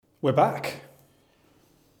We're back.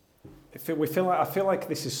 I feel like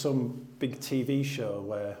this is some big TV show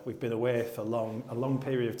where we've been away for a long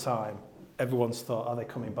period of time. Everyone's thought, are they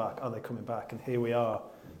coming back? Are they coming back? And here we are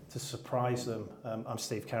to surprise them. I'm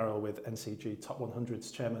Steve Carroll with NCG Top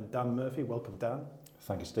 100's chairman Dan Murphy. Welcome, Dan.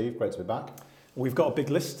 Thank you, Steve. Great to be back. We've got a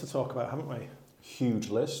big list to talk about, haven't we?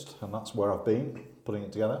 Huge list, and that's where I've been putting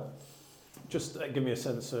it together. Just give me a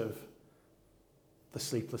sense of the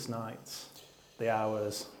sleepless nights, the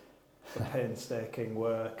hours, the painstaking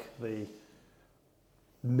work, the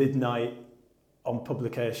midnight on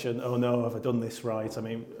publication. Oh no, have I done this right? I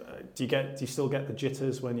mean, do you still get the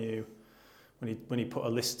jitters when you put a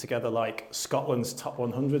list together like Scotland's top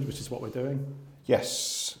 100, which is what we're doing?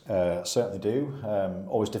 Yes, certainly do.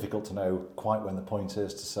 Always difficult to know quite when the point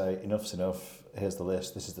is to say enough's enough. Here's the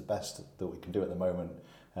list. This is the best that we can do at the moment,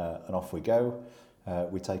 and off we go.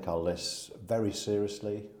 We take our lists very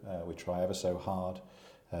seriously. We try ever so hard.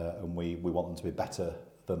 And we want them to be better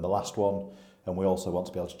than the last one, and we also want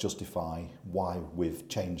to be able to justify why we've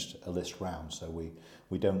changed a list round. So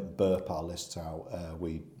we don't burp our lists out.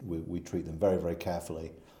 We treat them very, very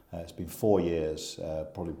carefully. It's been 4 years,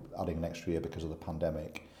 probably adding an extra year because of the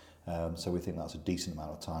pandemic. So we think that's a decent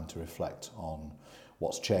amount of time to reflect on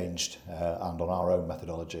what's changed and on our own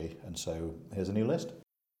methodology. And so here's a new list.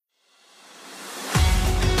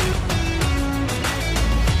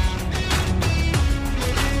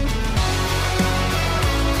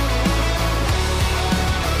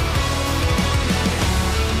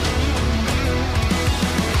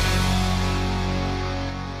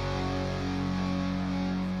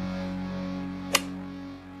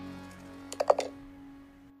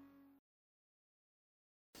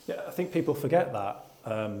 Yeah, I think people forget that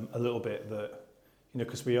a little bit, that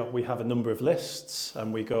because we have a number of lists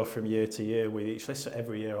and we go from year to year with each list. So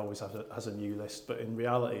every year always has a new list, but in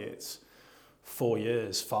reality it's 4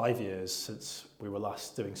 years, 5 years since we were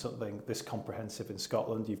last doing something this comprehensive in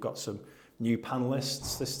Scotland. You've got some new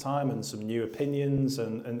panellists this time and some new opinions,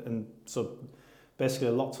 and so basically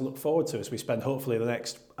a lot to look forward to as we spend hopefully the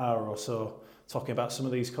next hour or so talking about some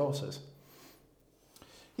of these courses.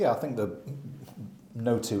 Yeah, I think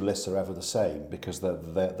no two lists are ever the same because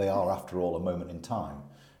they are, after all, a moment in time.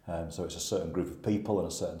 So it's a certain group of people and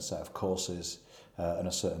a certain set of courses and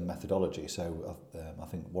a certain methodology. So I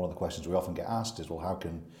think one of the questions we often get asked is, well, how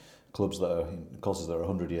can courses that are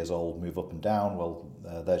 100 years old move up and down? Well,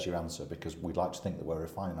 there's your answer, because we'd like to think that we're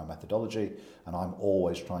refining our methodology, and I'm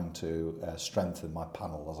always trying to strengthen my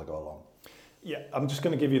panel as I go along. Yeah, I'm just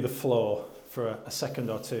going to give you the floor for a second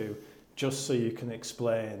or two, just so you can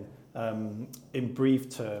explain in brief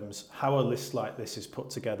terms how a list like this is put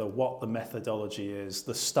together, what the methodology is,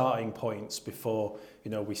 the starting points before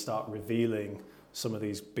we start revealing some of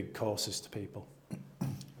these big courses to people.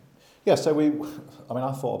 Yeah, so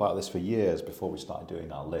I thought about this for years before we started doing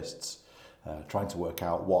our lists, trying to work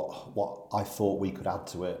out what I thought we could add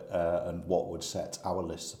to it and what would set our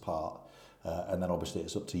lists apart. And then obviously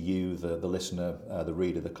it's up to you, the listener, the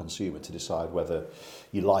reader, the consumer, to decide whether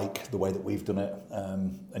you like the way that we've done it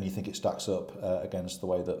and you think it stacks up against the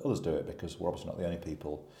way that others do it, because we're obviously not the only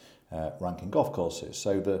people ranking golf courses.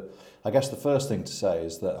 So I guess the first thing to say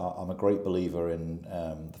is that I'm a great believer in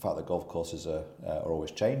the fact that golf courses are always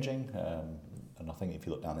changing. And I think if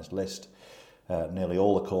you look down this list, nearly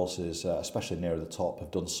all the courses, especially nearer the top, have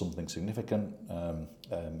done something significant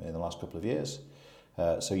in the last couple of years.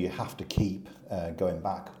 So you have to keep going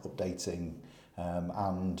back, updating,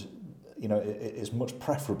 and it's much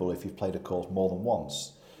preferable if you've played a course more than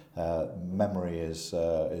once. Memory is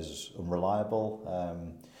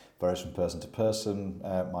unreliable, varies from person to person.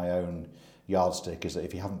 My own yardstick is that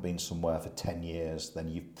if you haven't been somewhere for 10 years, then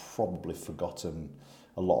you've probably forgotten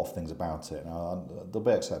a lot of things about it. Now, there'll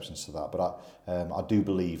be exceptions to that, but I do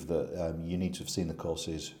believe that you need to have seen the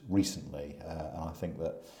courses recently, and I think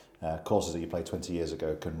that courses that you played 20 years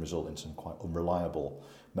ago can result in some quite unreliable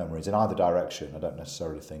memories in either direction. I don't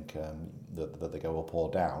necessarily think that they go up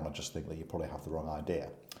or down. I just think that you probably have the wrong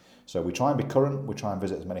idea. So we try and be current. We try and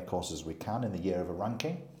visit as many courses as we can in the year of a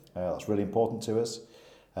ranking. That's really important to us.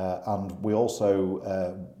 And we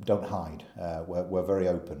also don't hide. We're very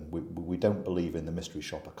open. We don't believe in the mystery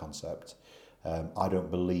shopper concept. I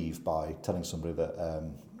don't believe by telling somebody that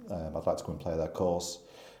I'd like to go and play their course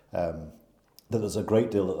that there's a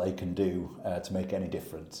great deal that they can do to make any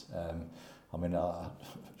difference.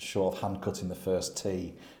 Short of hand cutting the first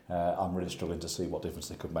tee, I'm really struggling to see what difference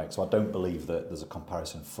they could make. So I don't believe that there's a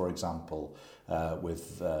comparison, for example,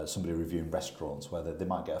 with somebody reviewing restaurants where they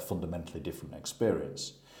might get a fundamentally different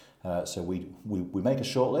experience. So we make a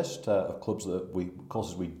short list of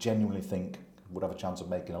courses we genuinely think would have a chance of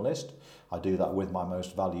making a list. I do that with my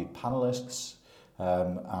most valued panellists,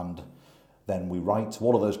 and then we write to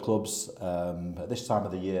all of those clubs at this time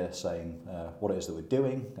of the year saying what it is that we're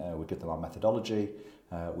doing. We give them our methodology.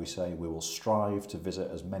 We say we will strive to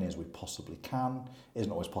visit as many as we possibly can. It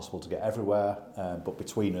isn't always possible to get everywhere, but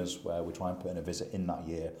between us, we try and put in a visit in that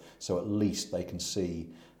year, so at least they can see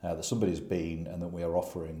that somebody's been and that we are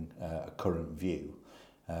offering a current view.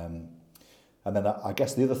 And then I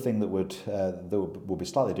guess the other thing that would be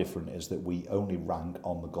slightly different is that we only rank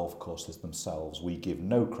on the golf courses themselves. We give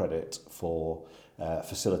no credit for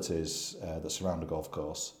facilities that surround a golf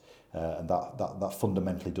course. And that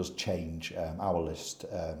fundamentally does change our list,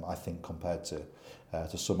 I think, compared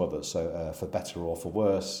to some others. So for better or for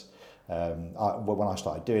worse, when I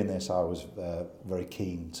started doing this, I was very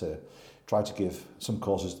keen to try to give some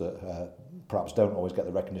courses that perhaps don't always get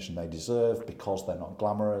the recognition they deserve because they're not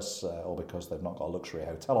glamorous or because they've not got a luxury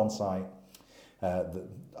hotel on site.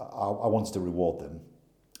 I wanted to reward them,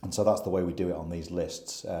 and so that's the way we do it on these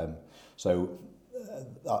lists. So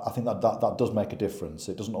I think that does make a difference.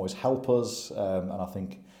 It doesn't always help us, and I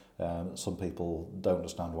think some people don't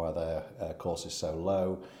understand why their course is so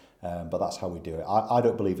low, but that's how we do it. I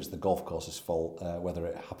don't believe it's the golf course's fault whether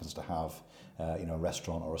it happens to have a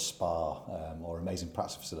restaurant or a spa or amazing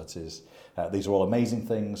practice facilities. These are all amazing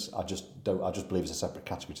things. I just believe it's a separate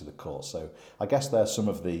category to the course. So I guess there's some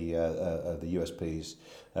of the USPs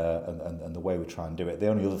and the way we try and do it. The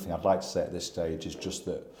only other thing I'd like to say at this stage is just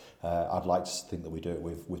that I'd like to think that we do it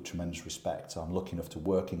with tremendous respect. I'm lucky enough to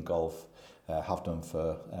work in golf, have done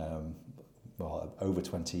for over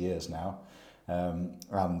 20 years now.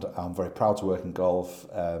 And I'm very proud to work in golf,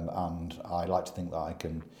 and I like to think that I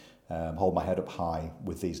can hold my head up high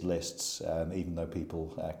with these lists, even though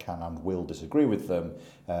people can and will disagree with them.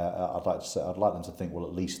 I'd like them to think, well,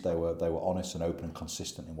 at least they were honest and open and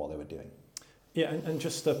consistent in what they were doing. Yeah, and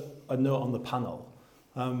just a note on the panel.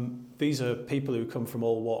 These are people who come from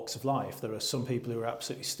all walks of life. There are some people who are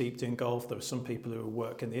absolutely steeped in golf. There are some people who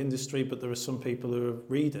work in the industry, but there are some people who are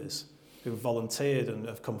readers who have volunteered and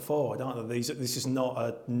have come forward, aren't there? This is not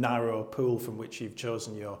a narrow pool from which you've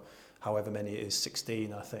chosen your, however many it is,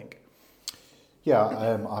 16, I think.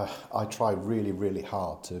 Yeah, I try really, really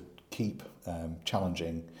hard to keep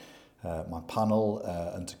challenging my panel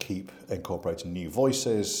and to keep incorporating new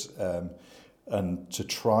voices and to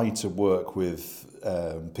try to work with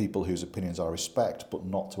people whose opinions I respect, but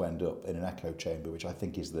not to end up in an echo chamber, which I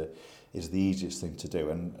think is the easiest thing to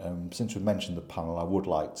do. And since we mentioned the panel, I would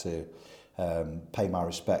like to pay my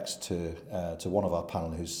respects to one of our panel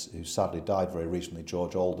who sadly died very recently,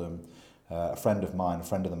 George Oldham, a friend of mine, a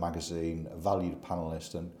friend of the magazine, a valued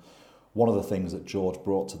panellist. And one of the things that George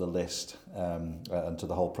brought to the list and to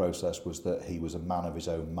the whole process was that he was a man of his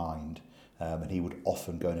own mind, and he would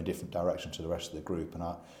often go in a different direction to the rest of the group.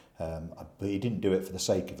 But he didn't do it for the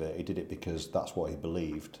sake of it. He did it because that's what he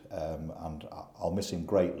believed. And I'll miss him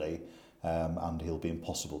greatly, and he'll be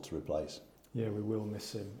impossible to replace. Yeah, we will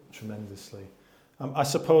miss him tremendously. I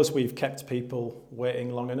suppose we've kept people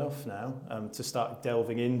waiting long enough now to start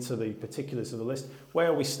delving into the particulars of the list. Where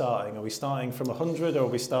are we starting? Are we starting from 100 or are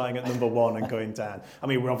we starting at number 1 and going down? I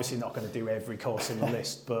mean, we're obviously not going to do every course in the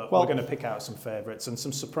list, but we're going to pick out some favourites and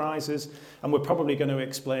some surprises. And we're probably going to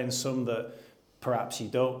explain some that perhaps you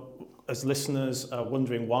don't, as listeners, are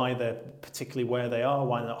wondering why they're particularly where they are,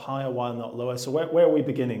 why not higher, why not lower. So where are we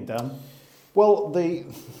beginning, Dan? Well, the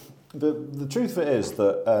truth of it is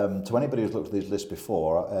that to anybody who's looked at these lists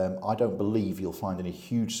before, I don't believe you'll find any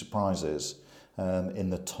huge surprises in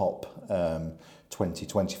the top 20,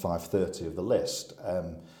 25, 30 of the list.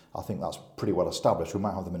 I think that's pretty well established. We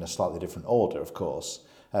might have them in a slightly different order, of course,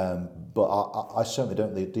 but I certainly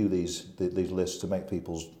don't do these lists to make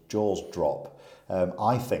people's jaws drop.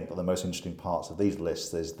 I think that the most interesting parts of these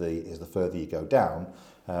lists is the further you go down,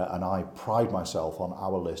 and I pride myself on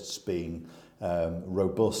our lists being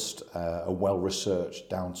robust and well-researched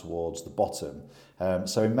down towards the bottom.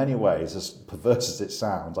 So in many ways, as perverse as it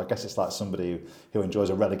sounds, I guess it's like somebody who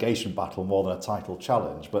enjoys a relegation battle more than a title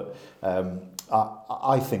challenge. But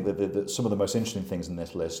I think that some of the most interesting things in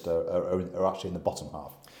this list are actually in the bottom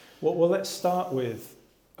half. Well, let's start with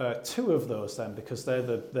two of those then, because they're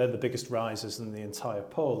the biggest risers in the entire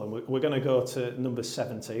poll. And we're going to go to number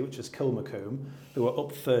 70, which is Kilmacombe, who are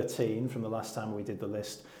up 13 from the last time we did the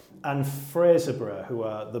list. And Fraserburgh, who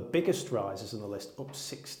are the biggest risers in the list, up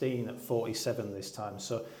 16 at 47 this time.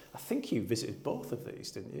 So I think you visited both of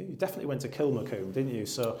these, didn't you? You definitely went to Kilmacombe, didn't you?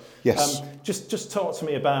 So yes. Just talk to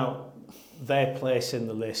me about their place in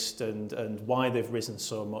the list and why they've risen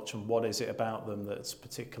so much, and what is it about them that's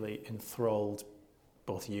particularly enthralled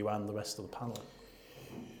both you and the rest of the panel?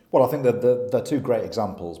 Well, I think that they're two great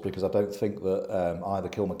examples, because I don't think that either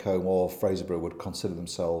Kilmacombe or Fraserburgh would consider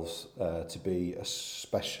themselves to be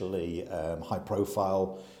especially high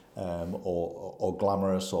profile or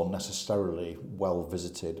glamorous or necessarily well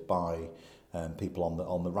visited by people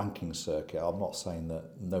on the ranking circuit. I'm not saying that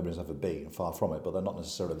nobody's ever been, far from it, but they're not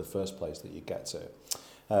necessarily the first place that you get to.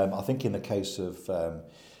 I think in the case of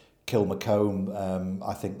Kilmacombe,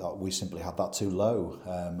 I think that we simply had that too low,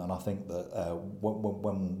 and I think that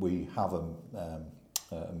when we have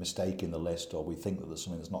a mistake in the list, or we think that there's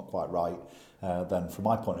something that's not quite right, then from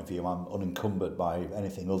my point of view, I'm unencumbered by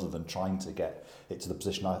anything other than trying to get it to the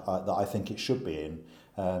position that I think it should be in.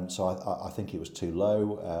 So I think it was too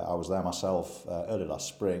low. I was there myself early last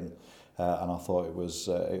spring, and I thought it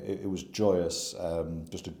was joyous,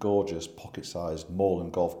 just a gorgeous pocket-sized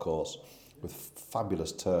moorland golf course with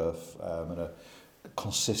fabulous turf and a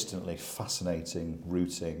consistently fascinating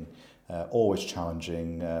routing, always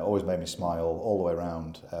challenging, always made me smile all the way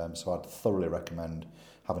around. So I'd thoroughly recommend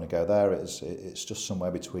having a go there. It's just somewhere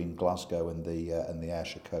between Glasgow and the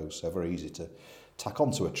Ayrshire coast, so very easy to tack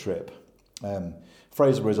onto a trip.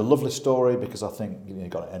 Fraserburgh is a lovely story because I think you've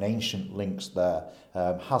got an ancient links there,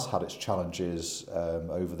 has had its challenges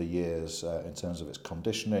over the years in terms of its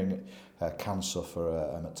conditioning, can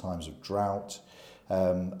suffer at times of drought,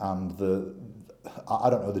 and I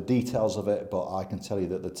don't know the details of it, but I can tell you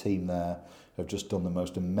that the team there have just done the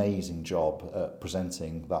most amazing job at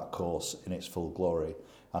presenting that course in its full glory,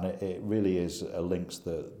 and it really is a links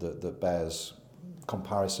that bears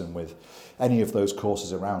comparison with any of those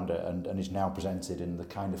courses around it, and is now presented in the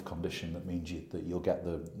kind of condition that means that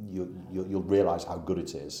you'll realise how good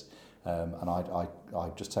it is. And I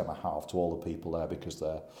just take my hat off to all the people there, because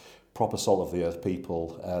they're proper salt of the earth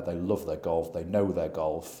people. They love their golf, they know their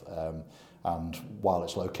golf, and while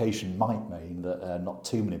its location might mean that not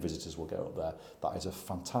too many visitors will go up there, that is a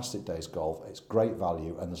fantastic day's golf. It's great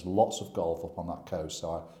value, and there's lots of golf up on that coast,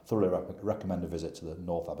 so I thoroughly recommend a visit to the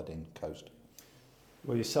North Aberdeen coast.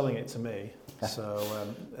 Well, you're selling it to me, so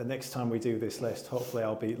next time we do this list, hopefully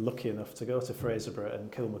I'll be lucky enough to go to Fraserburgh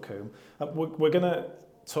and Kilmacombe. We're going to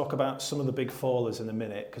talk about some of the big fallers in a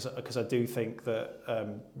minute, because I do think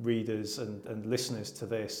that readers and listeners to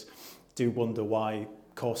this do wonder why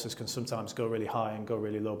courses can sometimes go really high and go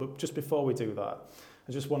really low. But just before we do that,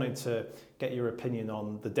 I just wanted to get your opinion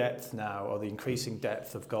on the depth now, or the increasing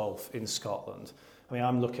depth of golf in Scotland. I mean,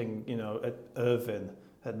 I'm looking, at Irvine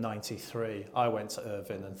at 93. I went to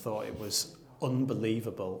Irvine and thought it was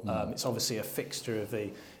unbelievable. It's obviously a fixture of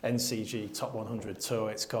the NCG Top 100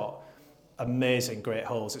 Tour. It's got amazing great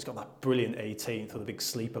holes. It's got that brilliant 18th with a big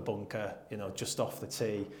sleeper bunker, just off the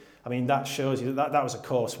tee. I mean, that shows you that was a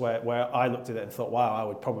course where I looked at it and thought, wow, I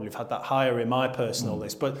would probably have had that higher in my personal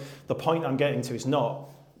list. But the point I'm getting to is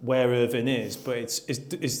not where Irvine is, but is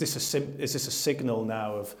this a signal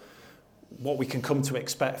now of what we can come to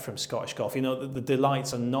expect from Scottish golf? The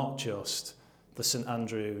delights are not just the St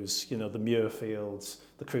Andrews, the Muirfields,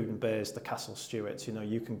 the Cruden Bays, the Castle Stewarts.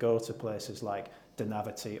 You can go to places like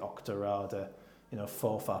Dunavity, Auchterarder,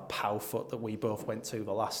 Forfar, Powfoot, that we both went to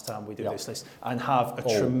the last time we did this list, and have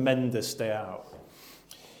a tremendous day out.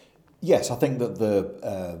 Yes, I think that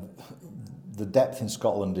the depth in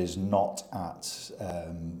Scotland is not at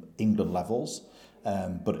England levels.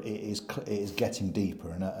 But it is getting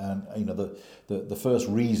deeper, and the first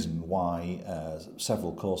reason why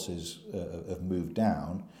several courses have moved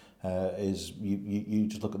down is you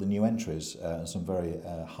just look at the new entries, some very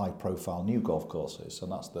high profile new golf courses,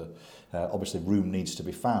 and that's obviously room needs to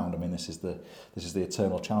be found. I mean, this is the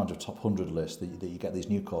eternal challenge of top 100 lists, that you get these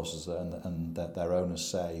new courses and that their owners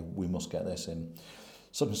say we must get this in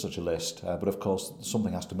such and such a list, but of course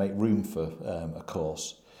something has to make room for a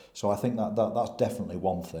course. So I think that's definitely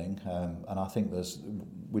one thing, and I think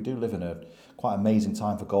we do live in a quite amazing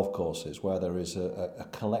time for golf courses, where there is a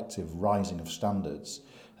collective rising of standards,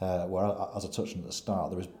 where, as I touched on at the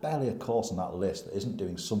start, there is barely a course on that list that isn't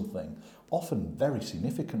doing something, often very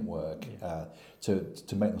significant work,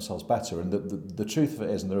 to make themselves better. And the truth of it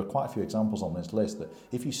is, and there are quite a few examples on this list, that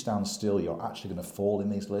if you stand still, you're actually going to fall in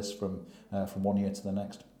these lists from one year to the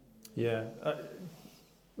next. Yeah.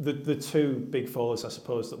 The two big fallers, I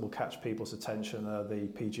suppose, that will catch people's attention are the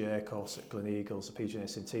PGA course at Gleneagles, the PGA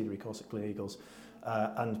Centenary course at Gleneagles,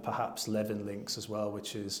 and perhaps Leven Links as well,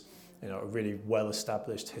 which is a really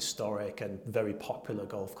well-established, historic and very popular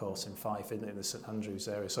golf course in Fife, in the St Andrews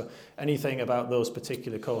area. So anything about those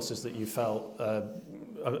particular courses that you felt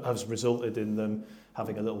has resulted in them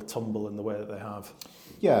having a little tumble in the way that they have?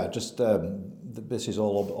 Yeah, just this is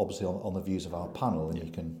all obviously on the views of our panel, and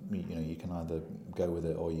you can either go with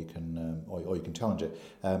it or you can challenge it.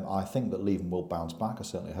 I think that Leven will bounce back. I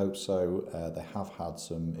certainly hope so. They have had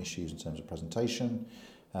some issues in terms of presentation.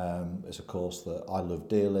 It's a course that I love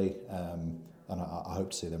dearly, and I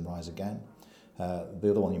hope to see them rise again. The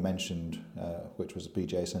other one you mentioned, which was the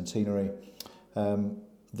PGA Centenary.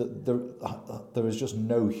 There is just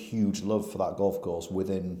no huge love for that golf course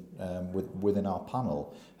within our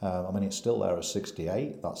panel. I mean, it's still there at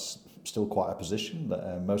 68. That's still quite a position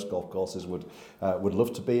that most golf courses would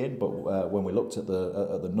love to be in. But when we looked at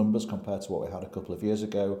the numbers compared to what we had a couple of years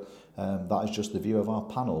ago, that is just the view of our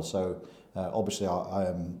panel. So obviously,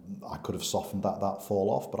 I could have softened that fall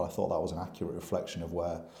off, but I thought that was an accurate reflection of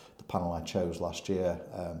where the panel I chose last year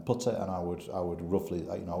put it, and I would roughly,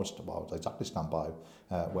 I would exactly stand by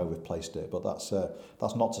where we've placed it. But that's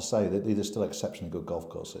not to say that these are still exceptionally good golf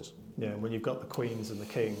courses. Yeah, when you've got the Queens and the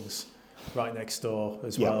Kings right next door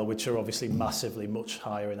as well, which are obviously massively much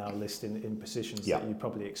higher in our list in positions that you'd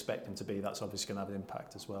probably expect them to be, that's obviously going to have an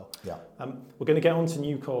impact as well. Yeah. We're going to get on to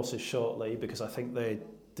new courses shortly because I think they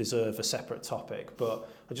deserve a separate topic, but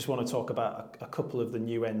I just want to talk about a couple of the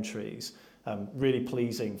new entries. Really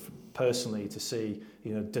pleasing personally to see,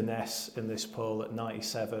 Dines in this poll at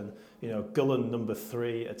 97, Gullen number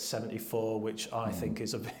 3 at 74, which I think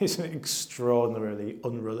is an extraordinarily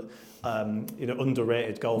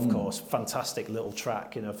underrated golf course. Fantastic little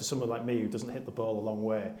track, for someone like me who doesn't hit the ball a long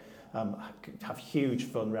way. Have huge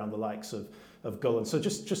fun around the likes of Gullen. So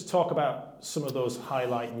just talk about some of those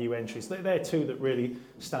highlight new entries. They're two that really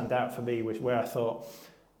stand out for me, where I thought,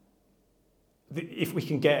 if we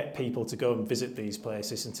can get people to go and visit these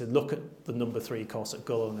places and to look at the number 3 course at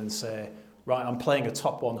Gullen and say, right, I'm playing a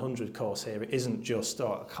top 100 course here. It isn't just,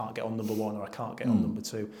 I can't get on number 1 or I can't get on number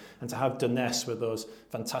 2. And to have Dines with those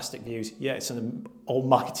fantastic views, it's an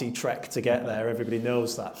almighty trek to get there. Everybody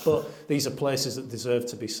knows that. But these are places that deserve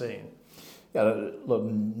to be seen. Yeah, look,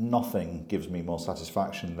 nothing gives me more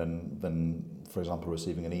satisfaction than for example,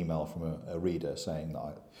 receiving an email from a reader saying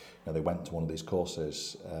that they went to one of these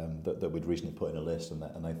courses that we'd recently put in a list and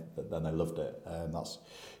they loved it. That's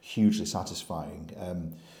hugely satisfying.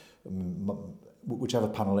 Whichever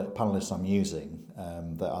panellists I'm using,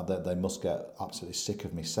 they must get absolutely sick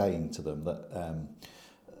of me saying to them that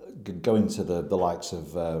going to the likes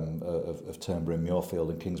of Turnberry and Muirfield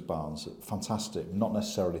and Kingsbarns, fantastic, not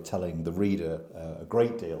necessarily telling the reader a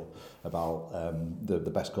great deal about the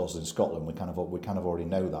best courses in Scotland. We kind of already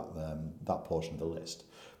know that portion of the list.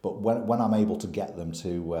 But when I'm able to get them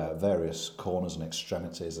to various corners and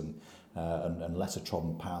extremities and lesser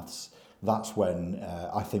trodden paths, that's when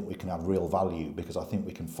I think we can add real value, because I think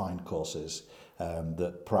we can find courses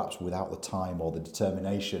that perhaps without the time or the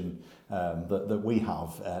determination that we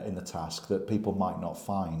have in the task, that people might not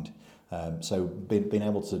find. So being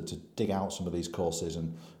able to dig out some of these courses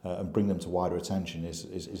and bring them to wider attention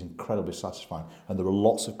is incredibly satisfying. And there are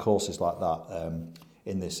lots of courses like that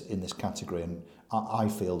in this category. And I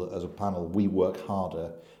feel that as a panel we work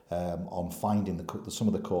harder on finding some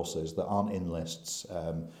of the courses that aren't in lists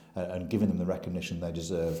and giving them the recognition they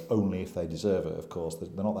deserve, only if they deserve it, of course.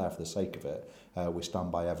 They're not there for the sake of it. We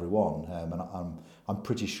stand by everyone. And I'm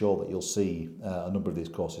pretty sure that you'll see a number of these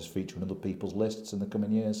courses feature in other people's lists in the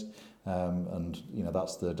coming years. And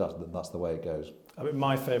that's the way it goes. I mean,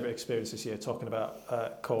 my favourite experience this year, talking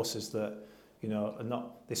about courses that are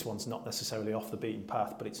not, this one's not necessarily off the beaten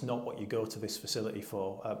path, but it's not what you go to this facility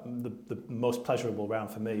for. The most pleasurable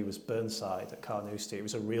round for me was Burnside at Carnoustie. It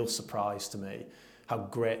was a real surprise to me how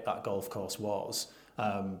great that golf course was,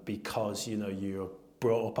 because you're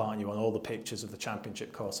brought up, aren't you, on all the pictures of the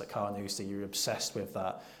championship course at Carnoustie. You're obsessed with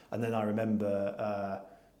that. And then I remember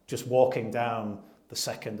just walking down the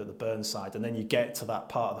second at the Burnside, and then you get to that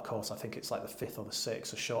part of the course, I think it's like the 5th or the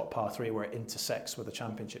 6th, a short par 3 where it intersects with the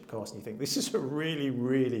championship course, and you think this is a really,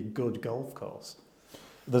 really good golf course.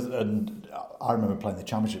 And I remember playing the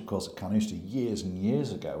championship course at Carnoustie years and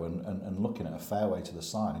years ago and looking at a fairway to the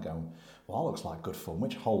side and going, well, that looks like good fun.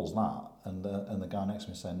 Which hole's that? And the guy next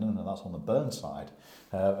to me saying, no, that's on the Burnside.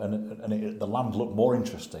 The land looked more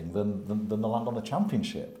interesting than the land on the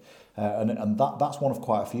championship. And that's one of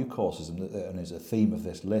quite a few courses, and is a theme of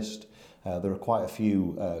this list. there are quite a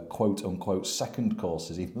few quote-unquote second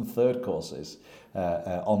courses, even third courses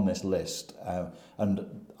on this list.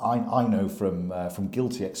 And I know from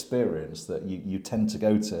guilty experience that you tend to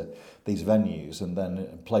go to these venues and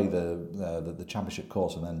then play the championship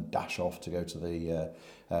course and then dash off to go to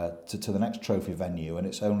the next trophy venue. And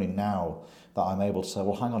it's only now that I'm able to say,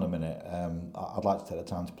 well, hang on a minute, I'd like to take the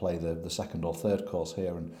time to play the second or third course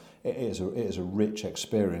here, and it is a rich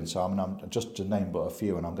experience. So, I mean, I'm just to name but a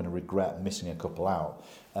few, and I'm going to regret missing a couple out.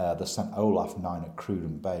 The St Olaf 9 at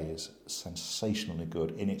Cruden Bay is sensationally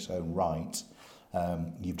good in its own right.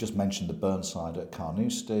 You've just mentioned the Burnside at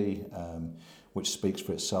Carnoustie, which speaks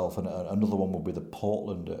for itself, and another one will be the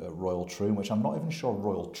Portland at Royal Troon, which I'm not even sure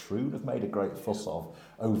Royal Troon have made a great fuss of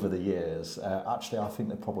over the years. Actually, I think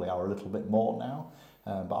they probably are a little bit more now,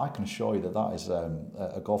 but I can assure you that is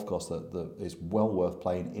a golf course that is well worth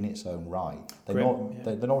playing in its own right. They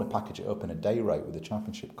normally package it up in a day rate with the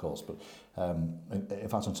championship course, but in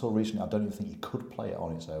fact, until recently, I don't even think you could play it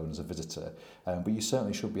on its own as a visitor, but you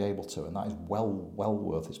certainly should be able to, and that is well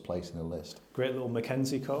worth its place in the list. Great little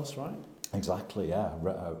Mackenzie course, right? Exactly, yeah.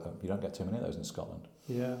 You don't get too many of those in Scotland.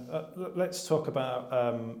 Yeah. Let's talk about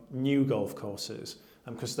new golf courses,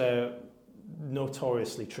 because they're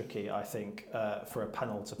notoriously tricky, I think, for a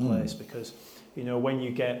panel to place, because, you know, when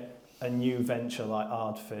you get a new venture like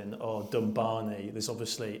Ardfin or Dumbarnie, there's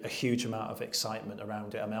obviously a huge amount of excitement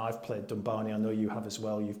around it. I mean, I've played Dumbarnie, I know you have as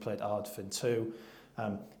well, you've played Ardfin too.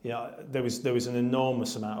 You know, there was an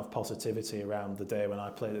enormous amount of positivity around the day when I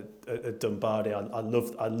played at Dumbarnie. I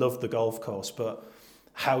loved the golf course, but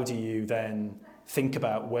how do you then think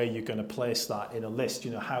about where you're going to place that in a list? You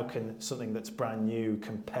know, how can something that's brand new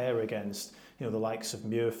compare against, you know, the likes of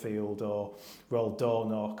Muirfield or Royal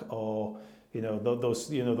Dornoch or, you know,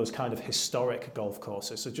 those kind of historic golf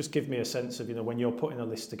courses? So just give me a sense of, you know, when you're putting a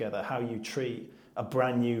list together, how you treat a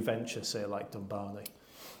brand new venture, say like Dumbarnie.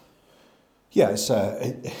 Yeah,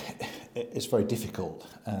 it's very difficult,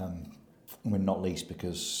 not least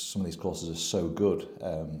because some of these courses are so good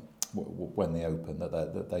when they open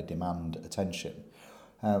that they demand attention.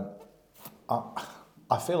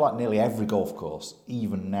 I feel like nearly every golf course,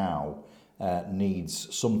 even now,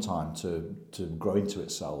 needs some time to grow into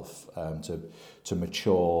itself, to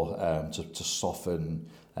mature, to soften,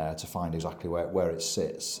 to find exactly where it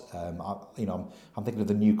sits. I'm thinking of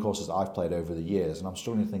the new courses that I've played over the years, and I'm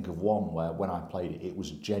struggling to think of one where when I played it, it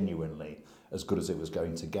was genuinely as good as it was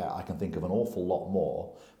going to get. I can think of an awful lot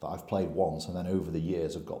more that I've played once and then over the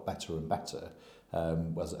years have got better and better.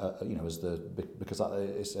 Because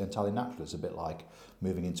it's entirely natural. It's a bit like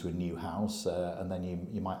moving into a new house, and then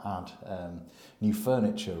you might add new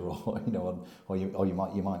furniture, or you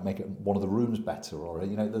might make it one of the rooms better, or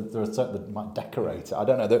there are certain that might decorate it. I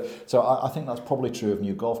don't know. So I think that's probably true of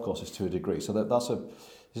new golf courses to a degree. So this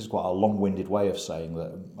is quite a long-winded way of saying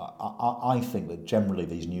that I think that generally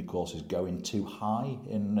these new courses go in too high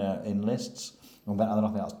in lists. And then I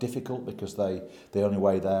think that's difficult because the only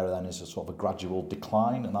way there then is a sort of a gradual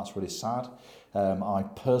decline, and that's really sad. I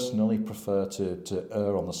personally prefer to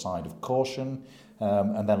err on the side of caution,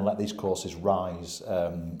 and then let these courses rise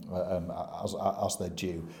as they're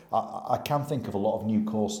due. I can think of a lot of new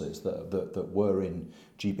courses that were in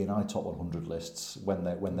GB&I top 100 lists when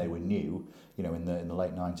they were new, in the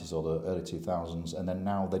late 90s or the early 2000s, and then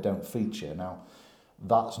now they don't feature. Now,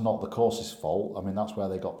 that's not the course's fault. I mean, that's where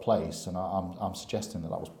they got placed, and I'm suggesting that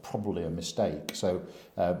was probably a mistake. So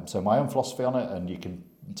my own philosophy on it, and you can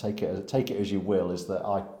take it as you will, is that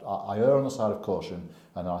I err on the side of caution,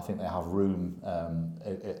 and I think they have room.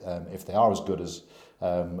 If they are as good as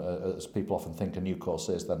people often think a new course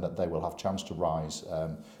is, then that they will have chance to rise.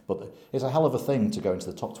 But it's a hell of a thing to go into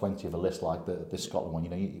the top 20 of a list like this Scotland one.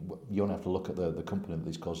 You only have to look at the company that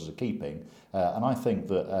these courses are keeping, and I think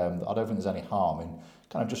that I don't think there's any harm in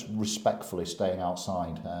kind of just respectfully staying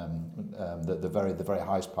outside the very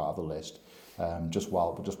highest part of the list, just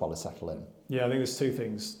while they settle in. Yeah, I think there's two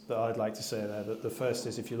things that I'd like to say there. The first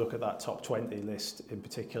is, if you look at that top 20 list in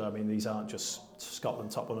particular, I mean, these aren't just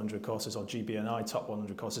Scotland top 100 courses or GB&I top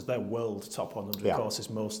 100 courses, they're world top 100 courses,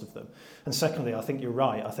 most of them. And secondly, I think you're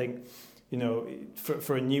right. I think,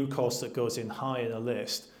 for a new course that goes in high in a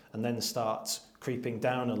list and then starts creeping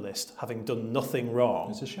down a list, having done nothing wrong,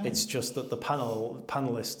 it's a shame. It's just that the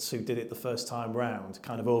panellists who did it the first time round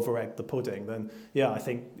kind of over-egged the pudding. Then, I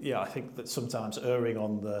think that sometimes erring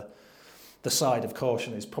on the side of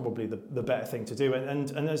caution is probably the better thing to do.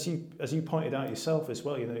 And as you pointed out yourself as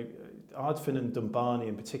well, Ardfin and Dumbarnie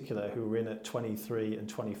in particular, who were in at 23 and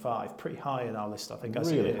 25, pretty high in our list, I think,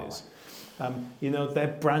 as really it is.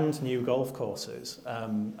 They're brand new golf courses,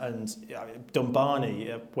 and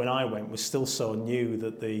Dumbarnie, when I went, was still so new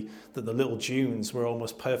that the little dunes were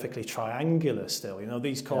almost perfectly triangular still.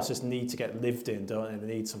 These courses need to get lived in, don't they?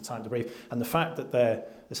 They need some time to breathe. And the fact that they're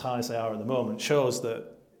as high as they are at the moment shows that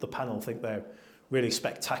the panel think they're really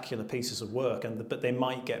spectacular pieces of work, but they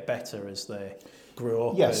might get better as they grow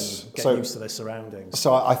up and get used to their surroundings.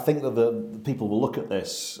 So I think that the people will look at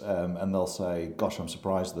this and they'll say, gosh, I'm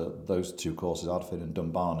surprised that those two courses, Ardfin and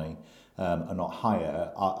Dumbarnie, are not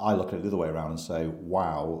higher. I look at it the other way around and say,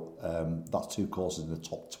 wow, that's two courses in the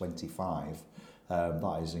top 25.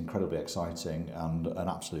 That is incredibly exciting and an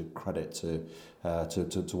absolute credit to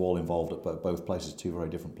all involved at both places, two very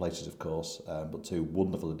different places, of course, but two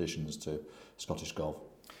wonderful additions to Scottish golf.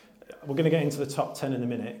 We're going to get into the top 10 in a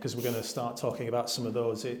minute because we're going to start talking about some of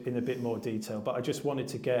those in a bit more detail. But I just wanted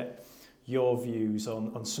to get your views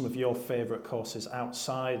on some of your favourite courses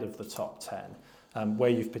outside of the top 10,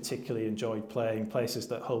 where you've particularly enjoyed playing, places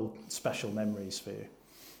that hold special memories for you.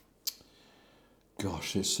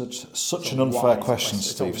 Gosh, it's such an unfair question,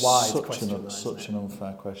 Steve. Such an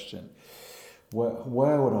unfair question.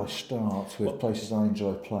 Where would I start with places I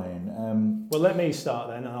enjoy playing? Well, let me start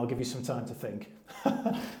then, and I'll give you some time to think.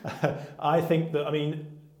 I think that,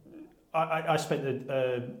 I spent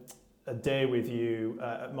a day with you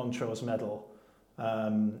at Montrose Medal,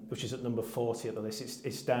 which is at number 40 at the list.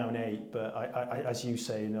 It's down 8, but I, as you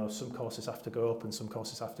say, some courses have to go up and some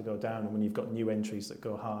courses have to go down, and when you've got new entries that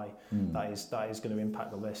go high, that is going to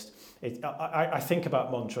impact the list. I think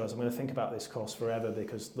about Montrose. I'm going to think about this course forever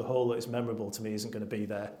because the hole that is memorable to me isn't going to be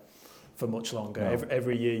there for much longer. No.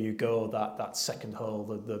 Every year you go, that second hole,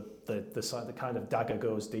 the kind of dagger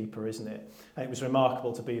goes deeper, isn't it? And it was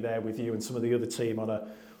remarkable to be there with you and some of the other team on a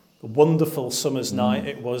wonderful summer's night.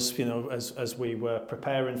 It was, as we were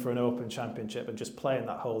preparing for an Open Championship and just playing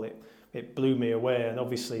that hole, it blew me away. And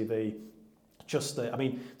obviously the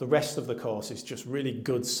rest of the course is just really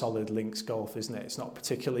good, solid links golf, isn't it? It's not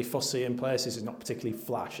particularly fussy in places. It's not particularly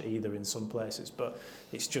flash either in some places, but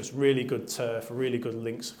it's just really good turf, really good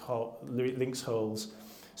links holes,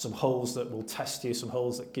 some holes that will test you, some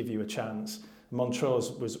holes that give you a chance.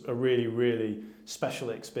 Montrose was a really, really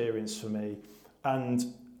special experience for me.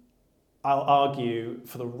 And I'll argue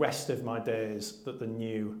for the rest of my days that the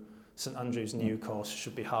new St Andrews new course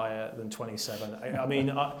should be higher than 27.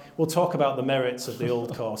 We'll talk about the merits of the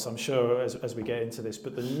old course, I'm sure, as we get into this,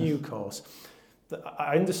 but the new course,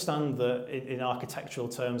 I understand that in architectural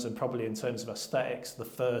terms and probably in terms of aesthetics,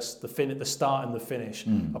 the start and the finish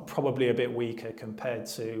are probably a bit weaker compared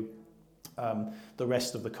to the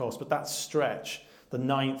rest of the course, but that stretch, the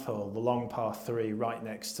 9th hole, the long par 3, right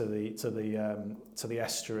next to the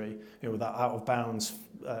estuary, with that out of bounds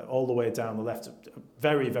all the way down the left,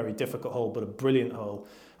 very, very difficult hole, but a brilliant hole.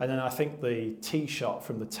 And then I think the tee shot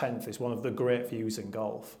from the 10th is one of the great views in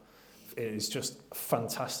golf. It is just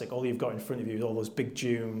fantastic. All you've got in front of you is all those big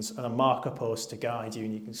dunes and a marker post to guide you,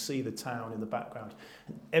 and you can see the town in the background.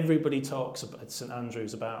 And everybody talks at St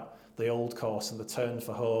Andrews about the old course and the turn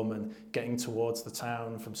for home and getting towards the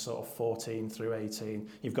town from sort of 14 through 18.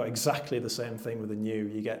 You've got exactly the same thing with the new.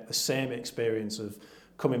 You get the same experience of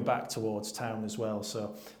coming back towards town as well.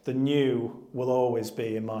 So the new will always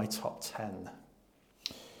be in my top 10.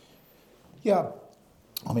 Yeah,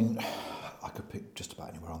 I could pick just about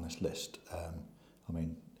anywhere on this list.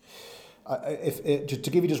 To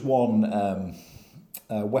give you just one,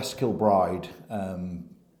 West Kilbride,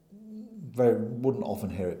 wouldn't often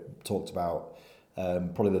hear it talked about.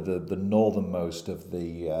 Probably the northernmost of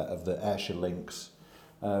the Ayrshire links,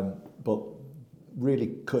 but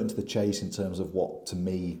really cut into the chase in terms of what, to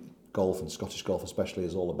me, golf and Scottish golf especially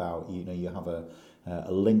is all about. You have a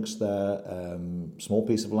links there, small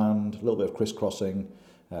piece of land, a little bit of crisscrossing,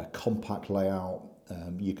 compact layout.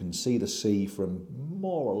 You can see the sea from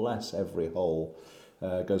more or less every hole.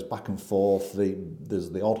 Goes back and forth. There's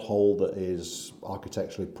the odd hole that is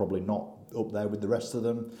architecturally probably not up there with the rest of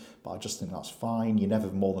them, but I just think that's fine. You're never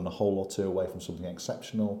more than a hole or two away from something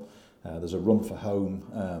exceptional. There's a run for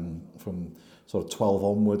home from sort of 12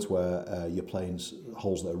 onwards where you're playing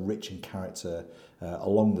holes that are rich in character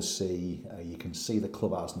along the sea. You can see the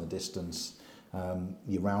clubhouse in the distance.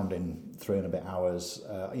 You're round in 3 and a bit hours.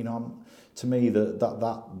 To me,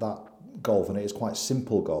 that golf, and it is quite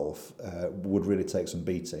simple golf, would really take some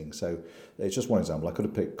beating. So it's just one example. I could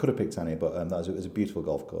have picked any, but it was a beautiful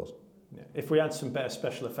golf course. Yeah. If we had some better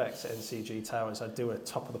special effects at NCG Towers, I'd do a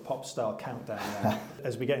top of the pop style countdown there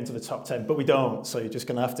as we get into the top 10, but we don't. So you're just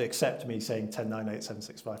going to have to accept me saying 10, 9, 8, 7,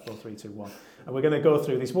 6, 5, 4, 3, 2, 1. And we're going to go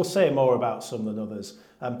through these. We'll say more about some than others.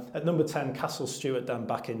 At number 10, Castle Stewart down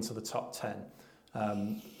back into the top 10.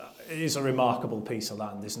 It is a remarkable piece of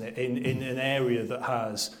land, isn't it? In an area that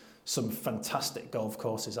has some fantastic golf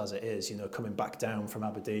courses as it is, coming back down from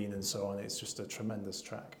Aberdeen and so on. It's just a tremendous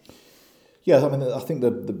track. Yeah, I mean, I think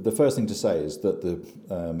the first thing to say is that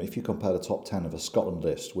if you compare the top 10 of a Scotland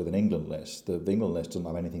list with an England list, the England list doesn't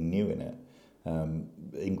have anything new in it.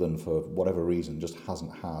 England, for whatever reason, just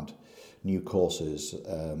hasn't had new courses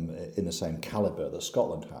in the same calibre that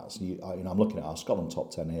Scotland has. I'm looking at our Scotland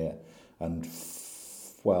top 10 here, and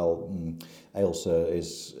Ailsa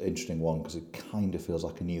is an interesting one because it kind of feels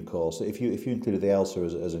like a new course. If you included the Ailsa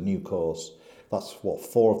as a new course, that's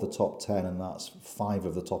 4 of the top 10, and that's 5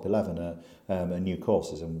 of the top 11 are new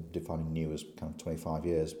courses, and defining new as kind of 25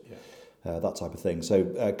 years. Yeah. That type of thing.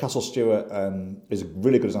 So Castle Stewart is a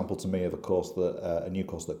really good example to me of a new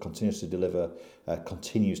course that continues to deliver,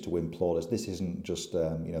 continues to win plaudits. This isn't just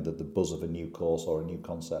the buzz of a new course or a new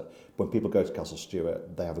concept. When people go to Castle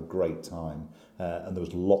Stewart, they have a great time, and there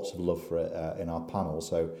was lots of love for it in our panel.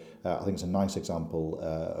 So I think it's a nice example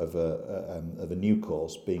of a new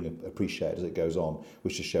course being appreciated as it goes on,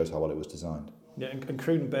 which just shows how well it was designed. Yeah, and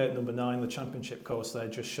Cruden Bait number 9, the championship course there,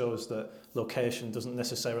 just shows that location doesn't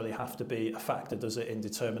necessarily have to be a factor, does it, in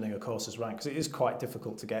determining a course's rank? Because it is quite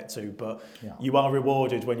difficult to get to, but you are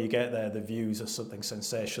rewarded when you get there. The views are something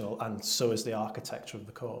sensational, and so is the architecture of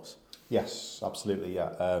the course. Yes, absolutely,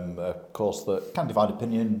 yeah. A course that can divide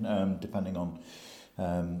opinion depending on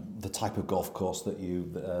the type of golf course that you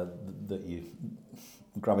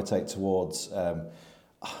gravitate towards.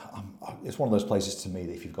 It's one of those places to me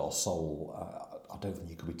that if you've got a soul, I don't think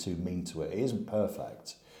you could be too mean to it. It isn't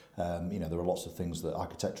perfect. There are lots of things that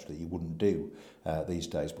architecturally you wouldn't do these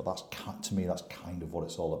days, but to me that's kind of what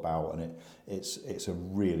it's all about, and it's a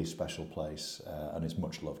really special place, and it's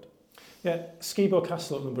much loved. Yeah, Skibo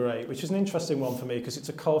Castle at number 8, which is an interesting one for me because it's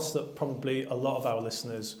a course that probably a lot of our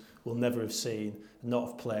listeners will never have seen, not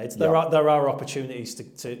have played. There are opportunities to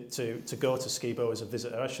go to Skibo as a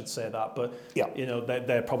visitor, I should say that, but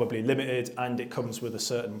they're probably limited, and it comes with a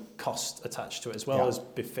certain cost attached to it as well, as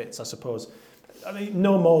befits, I suppose. I mean,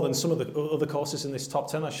 no more than some of the other courses in this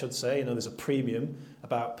top 10, I should say. There's a premium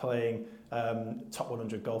about playing top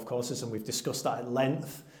 100 golf courses, and we've discussed that at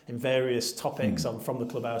length in various topics from the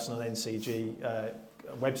Clubhouse and on NCG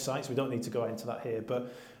websites. We don't need to go into that here,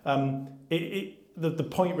 but the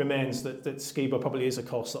point remains that Skibo probably is a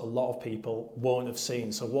course that a lot of people won't have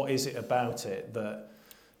seen. So what is it about it that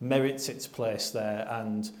merits its place there,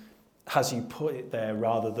 and has you put it there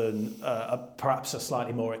rather than perhaps a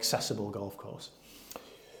slightly more accessible golf course?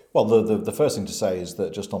 Well, the first thing to say is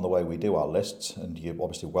that just on the way we do our lists, and you're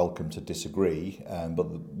obviously welcome to disagree, but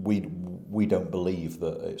we don't believe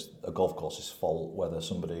that it's a golf course's fault whether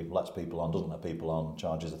somebody lets people on, doesn't let people on,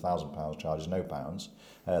 charges £1,000, charges no pounds.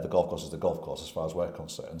 The golf course is the golf course as far as we're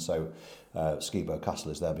concerned. So Skibo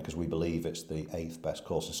Castle is there because we believe it's the 8th best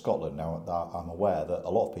course in Scotland. Now, I'm aware that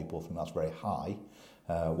a lot of people think that's very high.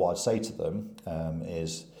 What I'd say to them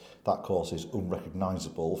is that course is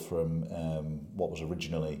unrecognisable from what was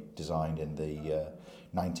originally designed in the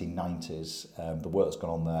 1990s. The work that's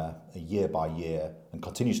gone on there year by year and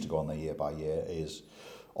continues to go on there year by year is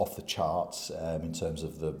off the charts in terms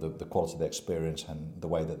of the quality of the experience and the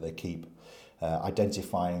way that they keep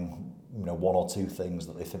identifying one or two things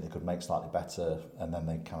that they think they could make slightly better, and then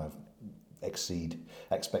they kind of exceed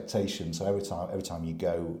expectations. So every time you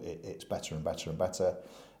go, it's better and better and better.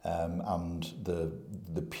 And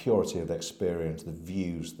the purity of the experience, the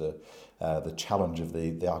views, the challenge of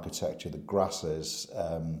the architecture, the grasses,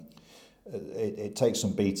 it takes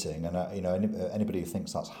some beating. And anybody who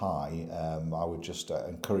thinks that's high, I would just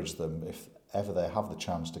encourage them, if ever they have the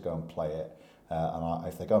chance, to go and play it.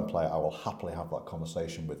 If they go and play it, I will happily have that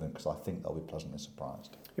conversation with them because I think they'll be pleasantly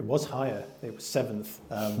surprised. It was higher. It was 7th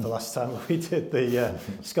the last time we did the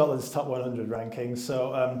Scotland's top 100 rankings.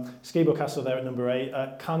 So Skibo Castle there at number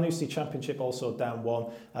 8. Carnoustie Championship also down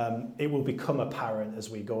 1. It will become apparent as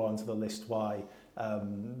we go on to the list why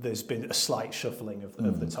there's been a slight shuffling of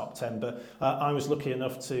the top 10. But I was lucky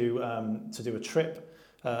enough to do a trip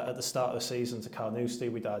at the start of the season to Carnoustie.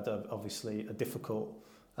 We'd had obviously a difficult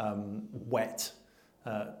wet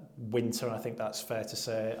winter, I think that's fair to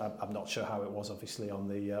say. I'm not sure how it was obviously on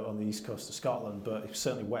the east coast of Scotland, but it was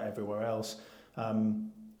certainly wet everywhere else.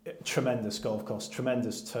 Tremendous golf course,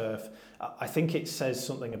 tremendous turf. I think it says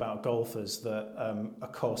something about golfers that a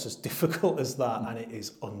course as difficult as that, and it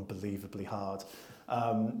is unbelievably hard,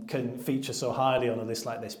 can feature so highly on a list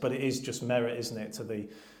like this. But it is just merit, isn't it, to the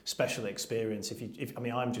special experience.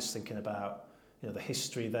 I'm just thinking about the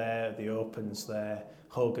history there, the Opens there,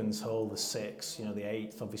 Hogan's Hole, the 6, the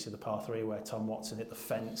 8th, obviously the par 3 where Tom Watson hit the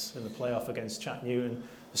fence in the playoff against Jack Newton,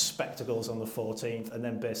 the spectacles on the 14th, and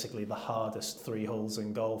then basically the hardest 3 holes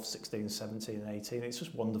in golf, 16, 17 and 18. It's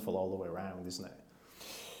just wonderful all the way around, isn't it?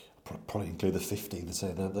 Probably include the 15. I'd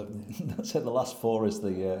say the last 4 is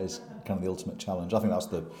kind of the ultimate challenge. I think that's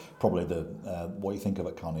probably what you think of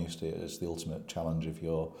at Carnoustie is the ultimate challenge of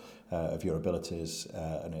your abilities,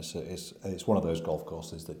 and it's one of those golf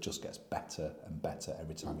courses that just gets better and better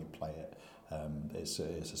every time you play it. It's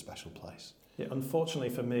a special place. Yeah, unfortunately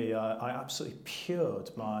for me, I absolutely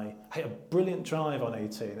pured I hit a brilliant drive on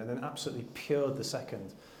 18 and then absolutely pured the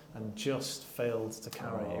second and just failed to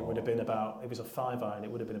carry. It would have been it was a 5-iron,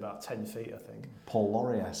 it would have been about 10 feet, I think. Paul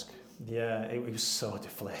Laurie-esque. Yeah, it was so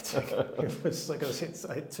deflating. It was like I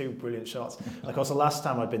hit 2 brilliant shots. And of course, the last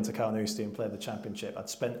time I'd been to Carnoustie and played the championship, I'd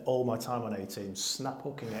spent all my time on 18 snap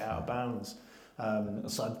hooking it out of bounds.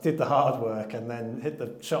 So I did the hard work and then hit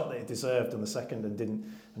the shot that it deserved on the second and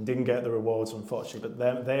didn't get the rewards, unfortunately.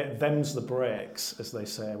 But them's the breaks, as they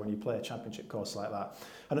say, when you play a championship course like that.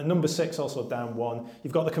 And at number 6, also down 1,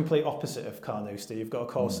 you've got the complete opposite of Carnoustie. You've got a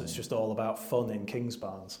course that's just all about fun in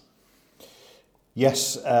Kingsbarns.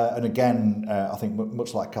 Yes, and again, I think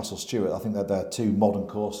much like Castle Stewart, I think that they're 2 modern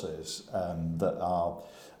courses that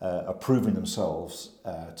are proving themselves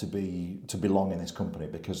to belong in this company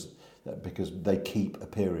because they keep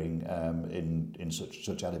appearing in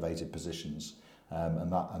such elevated positions,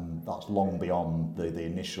 and that's long beyond the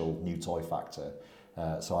initial new toy factor.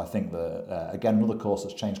 So I think that again, another course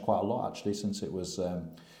that's changed quite a lot actually since it was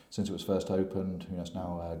first opened. It's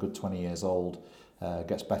now a good 20 years old.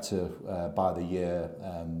 Gets better by the year.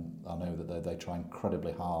 I know that they try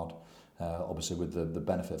incredibly hard, obviously with the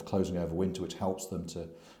benefit of closing over winter, which helps them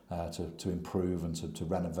to improve and to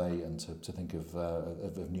renovate and to think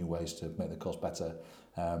of new ways to make the course better.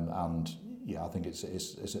 And yeah, I think it's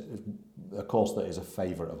a course that is a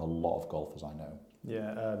favourite of a lot of golfers I know.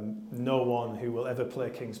 Yeah, no one who will ever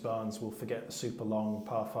play Kingsbarns will forget the super long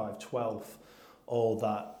par 5 12th, or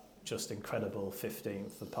that just incredible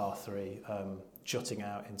 15th, the par 3, jutting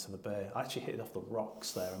out into the bay. I actually hit it off the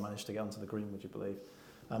rocks there and managed to get onto the green, would you believe?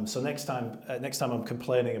 So next time I'm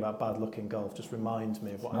complaining about bad luck in golf, just remind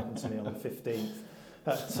me of what happened to me on the 15th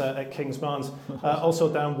at Kingsbarns.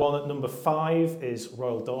 Also down 1 at number 5 is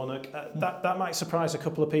Royal Dornoch. That might surprise a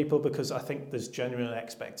couple of people because I think there's genuine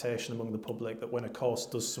expectation among the public that when a course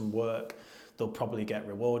does some work, they'll probably get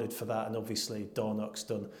rewarded for that. And obviously Dornoch's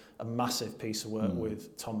done a massive piece of work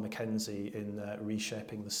with Tom McKenzie in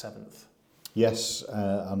reshaping the 7th. Yes,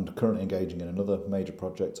 and currently engaging in another major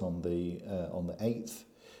project on the 8th.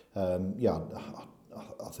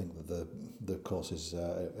 I think that the course is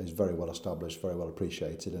very well established, very well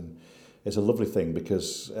appreciated, and it's a lovely thing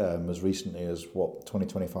because as recently as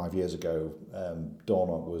 25 years ago,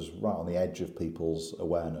 Dornoch was right on the edge of people's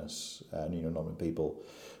awareness, and not many people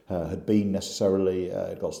had been necessarily.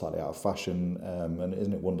 It got slightly out of fashion, and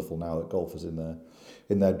isn't it wonderful now that golfers in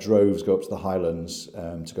their droves go up to the Highlands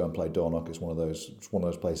to go and play Dornoch. It's one of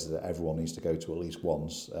those places that everyone needs to go to at least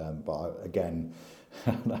once. But again,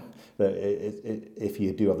 if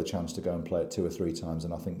you do have the chance to go and play it 2 or 3 times,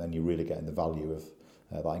 and I think then you're really getting the value of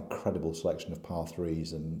that incredible selection of par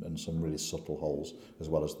 3s and some really subtle holes, as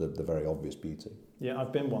well as the very obvious beauty. Yeah,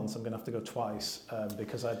 I've been once. I'm going to have to go twice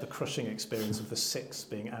because I had the crushing experience of the 6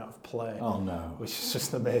 being out of play. Oh no! Which is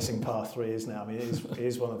just an amazing par 3, isn't it? I mean, it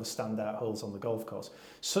is one of the standout holes on the golf course.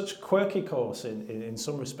 Such a quirky course in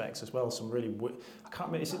some respects as well. Some really, I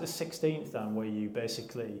can't remember. Is it the 16th, Dan, where you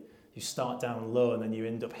basically you start down low and then you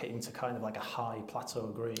end up hitting to kind of like a high plateau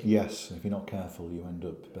green? Yes, if you're not careful, you end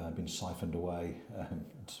up being siphoned away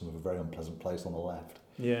to some of a very unpleasant place on the left.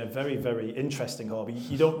 Yeah, very, very interesting hobby.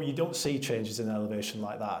 You don't see changes in elevation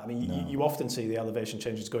like that. I mean, no. you often see the elevation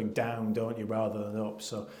changes going down, don't you, rather than up.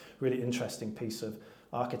 So really interesting piece of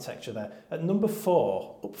architecture there. At number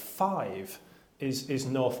 4, up 5 is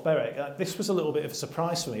North Berwick. This was a little bit of a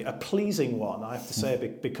surprise for me, a pleasing one, I have to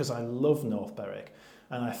say, because I love North Berwick.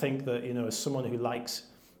 And I think that, as someone who likes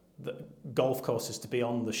the golf courses to be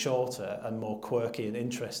on the shorter and more quirky and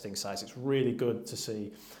interesting sides, it's really good to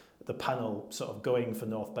see the panel sort of going for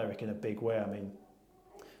North Berwick in a big way. I mean,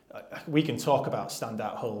 we can talk about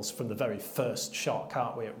standout holes from the very first shot,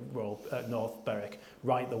 can't we, at North Berwick,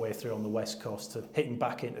 right the way through on the west coast to hitting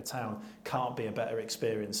back into town. Can't be a better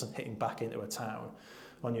experience than hitting back into a town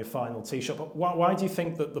on your final tee shot. But why do you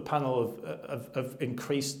think that the panel have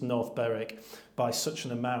increased North Berwick by such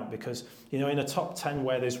an amount? Because, in a top 10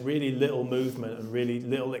 where there's really little movement and really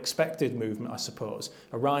little expected movement, I suppose,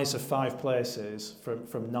 a rise of 5 places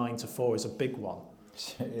from 9 to 4 is a big one.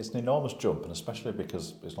 It's an enormous jump, and especially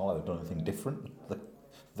because it's not like they've done anything different.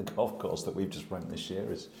 The golf course that we've just ranked this year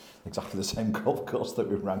is exactly the same golf course that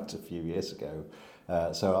we ranked a few years ago.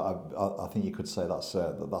 So I think you could say that's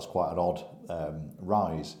quite an odd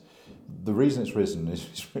rise. The reason it's risen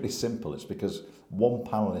is really simple. It's because one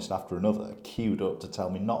panellist after another queued up to tell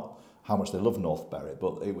me not how much they love North Berwick,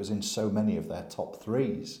 but it was in so many of their top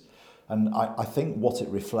threes. And I think what it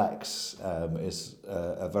reflects is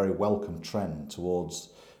a very welcome trend towards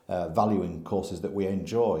valuing courses that we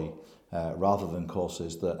enjoy rather than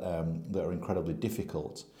courses that are incredibly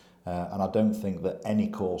difficult. And I don't think that any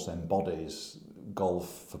course embodies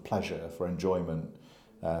golf for pleasure, for enjoyment,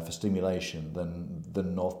 for stimulation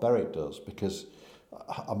than North Berwick does. Because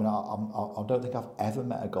I mean, I don't think I've ever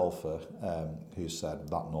met a golfer who said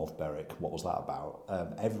that North Berwick, what was that about?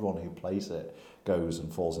 Everyone who plays it goes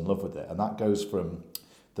and falls in love with it, and that goes from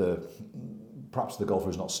perhaps the golfer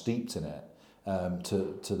who's not steeped in it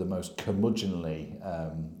to the most curmudgeonly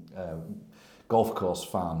golf course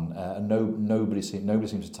fan, and nobody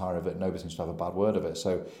seems to tire of it. Nobody seems to have a bad word of it.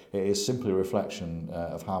 So it is simply a reflection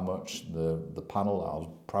of how much the panel that I was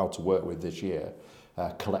proud to work with this year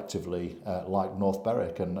collectively like North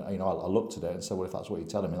Berwick. And I looked at it and said, well, if that's what you're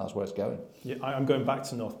telling me, that's where it's going. Yeah, I'm going back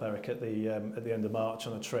to North Berwick at the end of March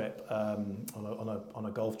on a trip, on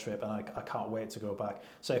a golf trip, and I can't wait to go back.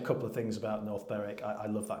 Say a couple of things about North Berwick. I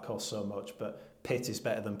love that course so much, but pit is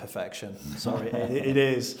better than perfection. Sorry, it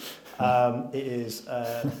is. It is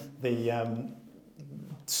the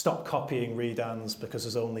stop copying Redans because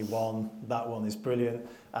there's only one. That one is brilliant.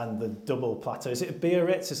 And the double plateau, is it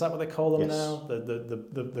Biarritz? Is that what they call them now?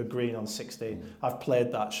 The green on 16. I've played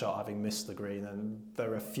that shot having missed the green, and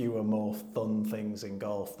there are fewer more fun things in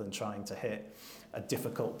golf than trying to hit a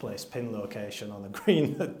difficult placed pin location on a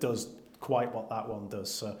green that does quite what that one does.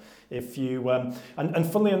 So if you and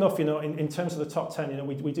funnily enough, in terms of the top 10,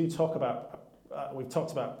 we do talk about we've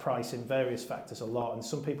talked about price in various factors a lot, and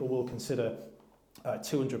some people will consider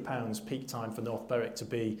 £200 peak time for North Berwick to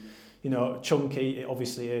be chunky. It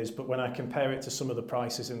obviously is, but when I compare it to some of the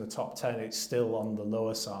prices in the top 10, it's still on the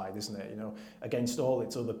lower side, isn't it? Against all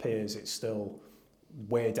its other peers, it's still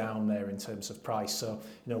way down there in terms of price. So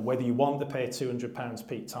whether you want to pay £200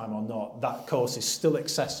 peak time or not, that course is still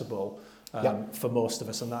accessible for most of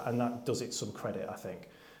us, and that does it some credit, I think.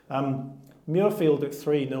 Muirfield at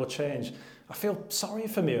 3, no change. I feel sorry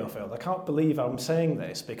for Muirfield. I can't believe I'm saying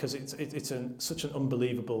this because it's such an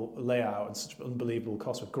unbelievable layout and such an unbelievable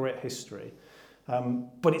course with great history.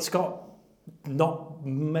 But it's got not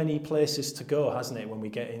many places to go, hasn't it, when we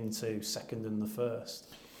get into second and the first?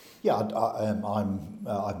 Yeah,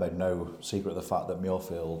 I've made no secret of the fact that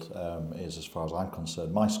Muirfield is, as far as I'm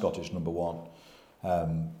concerned, my Scottish number one,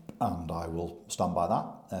 and I will stand by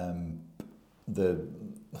that.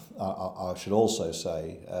 I should also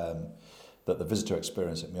say that the visitor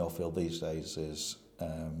experience at Muirfield these days is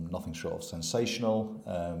nothing short of sensational.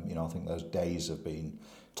 I think those days have been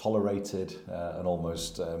tolerated and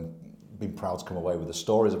almost been proud to come away with the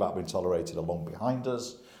stories about being tolerated along behind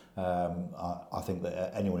us. I think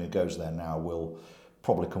that anyone who goes there now will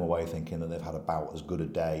probably come away thinking that they've had about as good a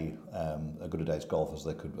day's golf as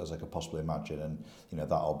they could possibly imagine. And that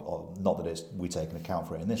not that we take an account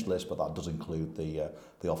for it in this list, but that does include the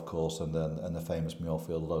off course and the famous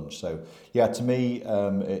Muirfield lunch. So yeah, to me,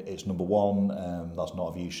 it's number one. That's not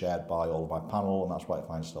a view shared by all of my panel, and that's why it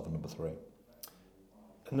finds itself at number 3.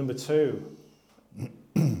 And number 2.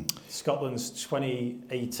 Scotland's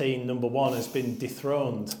 2018 number 1 has been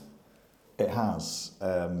dethroned. It has,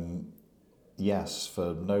 yes,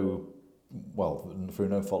 through no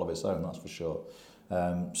fault of its own, that's for sure.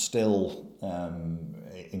 Still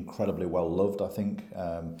incredibly well loved, I think.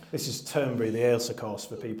 This is Turnberry, the Ailsa course,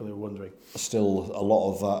 for people who are wondering. Still a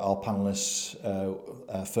lot of our panellists'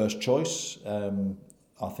 first choice.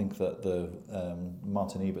 I think that the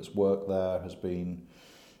Martin Ebert's work there has been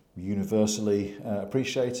universally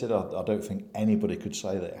appreciated. I don't think anybody could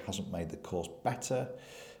say that it hasn't made the course better,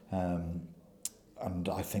 and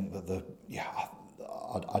I think that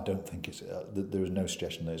I don't think there is no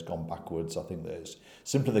suggestion that it's gone backwards. I think that it's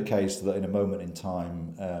simply the case that in a moment in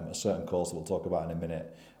time, a certain course that we'll talk about in a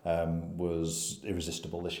minute was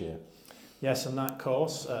irresistible this year. Yes, and that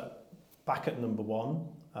course back at number 1.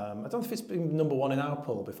 I don't know if it's been number 1 in our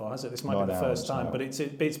poll before, has it? This might be the first time, but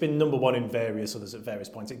it's been number 1 in various others at various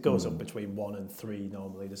points. It goes up between 1 and 3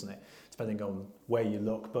 normally, doesn't it? Depending on where you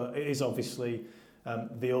look. But it is obviously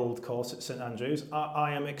the old course at St Andrews.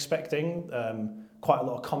 I am expecting quite a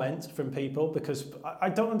lot of comment from people because I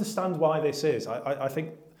don't understand why this is. I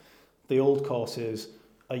think the old course is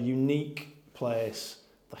a unique place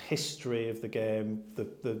the history of the game,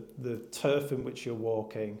 the turf in which you're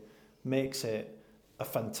walking makes it a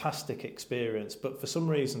fantastic experience. But for some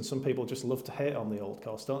reason, some people just love to hate on the old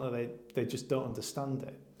course, don't they? They just don't understand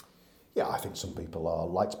it. Yeah, I think some people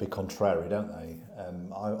like to be contrary, don't they?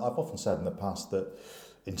 I've often said in the past that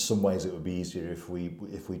in some ways it would be easier if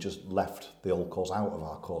we just left the old course out of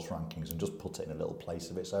our course rankings and just put it in a little place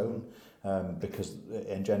of its own, because it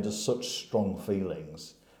engenders such strong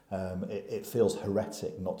feelings. It feels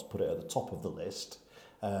heretic not to put it at the top of the list,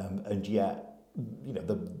 and yet, you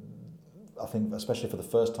know, I think especially for the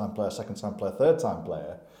first time player, second time player, third time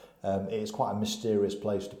player, it is quite a mysterious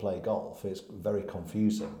place to play golf. It's very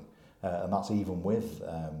confusing, and that's even with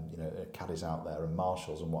you know, caddies out there and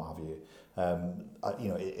marshals and what have you. You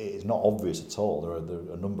know, it is not obvious at all. There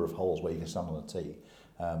are a number of holes where you can stand on the tee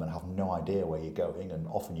and have no idea where you're going, and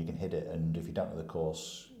often you can hit it, and if you don't know the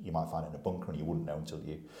course, you might find it in a bunker and you wouldn't know until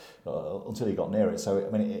you got near it. So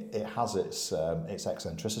I mean, it has its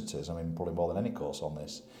eccentricities. I mean, probably more than any course on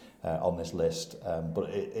this list, but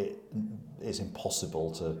it's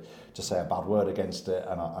impossible to say a bad word against it.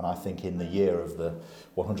 And I think in the year of the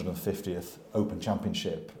 150th Open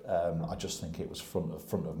Championship, I just think it was front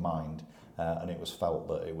of mind, and it was felt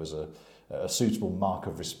that it was a suitable mark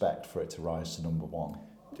of respect for it to rise to number one.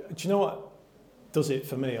 Do you know what does it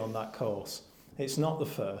for me on that course? It's not the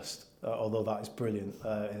first, although that is brilliant,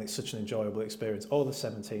 and it's such an enjoyable experience, or the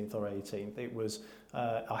 17th or 18th. It was,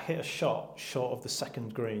 I hit a shot short of the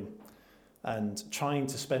second green, and trying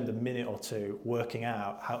to spend a minute or two working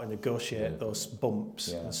out how to negotiate those bumps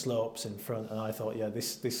and slopes in front, and I thought,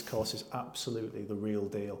 this course is absolutely the real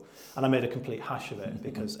deal. And I made a complete hash of it,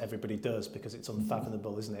 because everybody does, because it's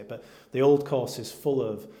unfathomable, isn't it? But the old course is full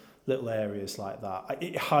of little areas like that.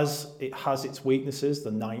 It has its weaknesses.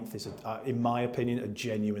 The 9th is, in my opinion,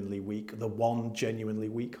 the one genuinely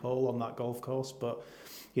weak hole on that golf course. But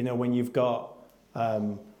you know, when you've got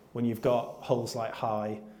holes like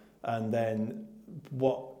High, and then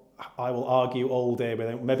what I will argue all day,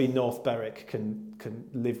 but maybe North Berwick can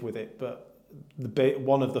live with it, but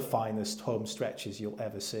one of the finest home stretches you'll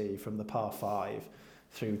ever see, from the par 5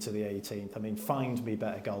 through to the 18th. I mean, find me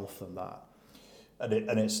better golf than that.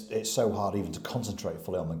 And it's so hard even to concentrate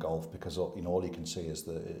fully on the golf, because you know, all you can see is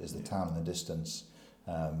the town in the distance,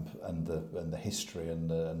 and the history and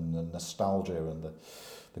the nostalgia and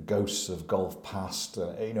the ghosts of golf past.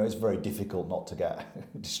 You know, it's very difficult not to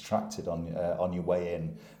get distracted on your way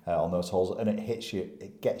in on those holes, and it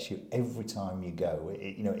gets you every time you go.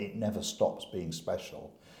 You know, it never stops being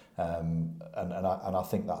special. And I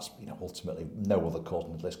think that's, you know, ultimately no other course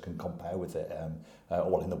on the list can compare with it,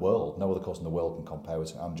 or in the world, no other course in the world can compare with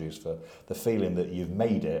St Andrews, for the feeling that you've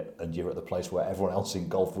made it and you're at the place where everyone else in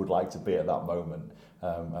golf would like to be at that moment,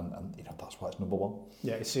 and you know, that's why it's number one.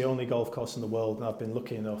 Yeah, it's the only golf course in the world, and I've been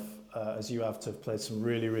lucky enough, as you have, to have played some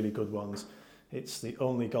really, really good ones. It's the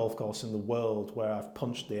only golf course in the world where I've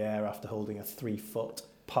punched the air after holding a 3-foot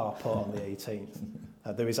par putt on the 18th.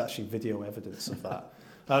 There is actually video evidence of that.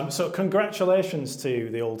 So congratulations to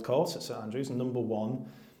the old course at St Andrews, number one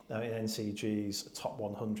in NCG's top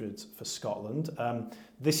 100 for Scotland.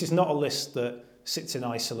 This is not a list that sits in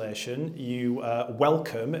isolation. You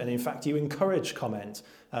welcome, and in fact you encourage, comment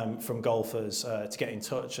from golfers to get in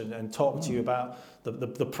touch and talk to you about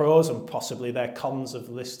the pros and possibly their cons of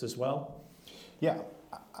the list as well. Yeah,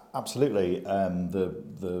 absolutely. I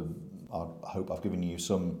hope I've given you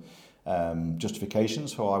some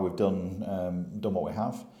justifications for why we've done what we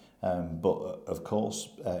have, but of course,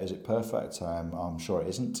 is it perfect? I'm sure it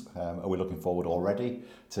isn't. Are we looking forward already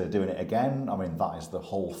to doing it again? I mean, that is the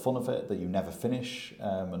whole fun of it, that you never finish,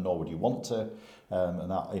 and nor would you want to, and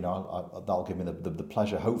that, you know, that'll give me the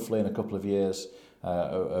pleasure, hopefully in a couple of years,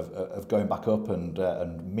 of going back up and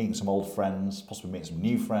meeting some old friends, possibly meeting some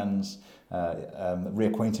new friends,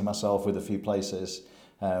 reacquainting myself with a few places.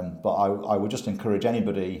 But I would just encourage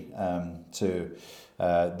anybody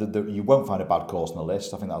you won't find a bad course on the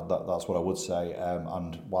list. I think that's what I would say.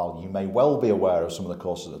 And while you may well be aware of some of the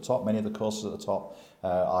courses at the top, many of the courses at the top,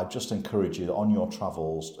 I just encourage you that on your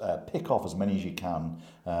travels, pick off as many as you can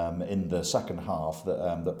in the second half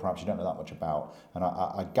that perhaps you don't know that much about. And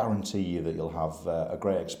I guarantee you that you'll have a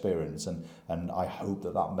great experience. And I hope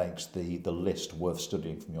that makes the list worth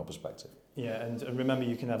studying from your perspective. Yeah, and remember,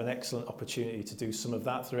 you can have an excellent opportunity to do some of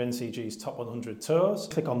that through NCG's Top 100 Tours.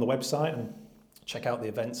 Click on the website and check out the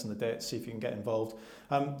events and the dates, see if you can get involved.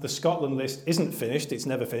 The Scotland list isn't finished, it's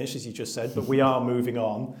never finished, as you just said, but we are moving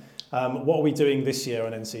on. What are we doing this year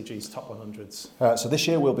on NCG's Top 100s? So this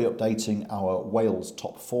year we'll be updating our Wales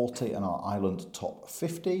Top 40 and our Ireland Top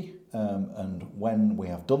 50. And when we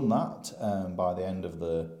have done that, by the end of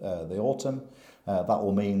the autumn, That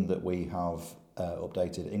will mean that we have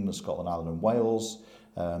updated England, Scotland, Ireland and Wales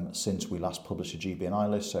since we last published a GBNI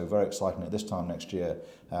list. So very exciting at this time next year.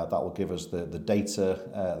 That will give us the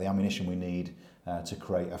data, the ammunition we need to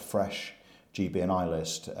create a fresh GBNI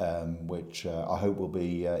list, which I hope will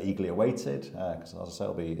be eagerly awaited, because as I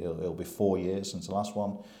say, it'll be 4 years since the last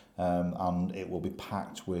one, and it will be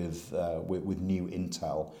packed with new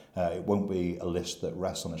intel. It won't be a list that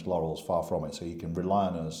rests on its laurels, far from it. So you can rely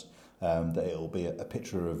on us that it'll be a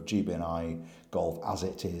picture of GBNI golf as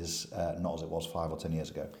it is, not as it was 5 or 10 years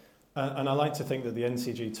ago. And I like to think that the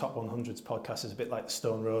NCG Top 100s podcast is a bit like the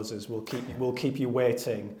Stone Roses. We'll keep you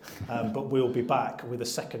waiting, but we'll be back with a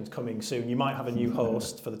second coming soon. You might have a new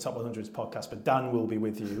host for the Top 100s podcast, but Dan will be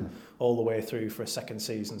with you all the way through for a second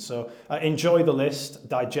season. So enjoy the list,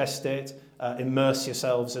 digest it, immerse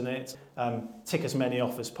yourselves in it, tick as many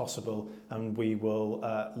off as possible, and we will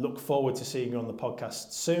look forward to seeing you on the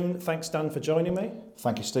podcast soon. Thanks, Dan, for joining me.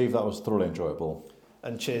 Thank you, Steve. That was thoroughly enjoyable.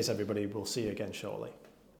 And cheers, everybody. We'll see you again shortly.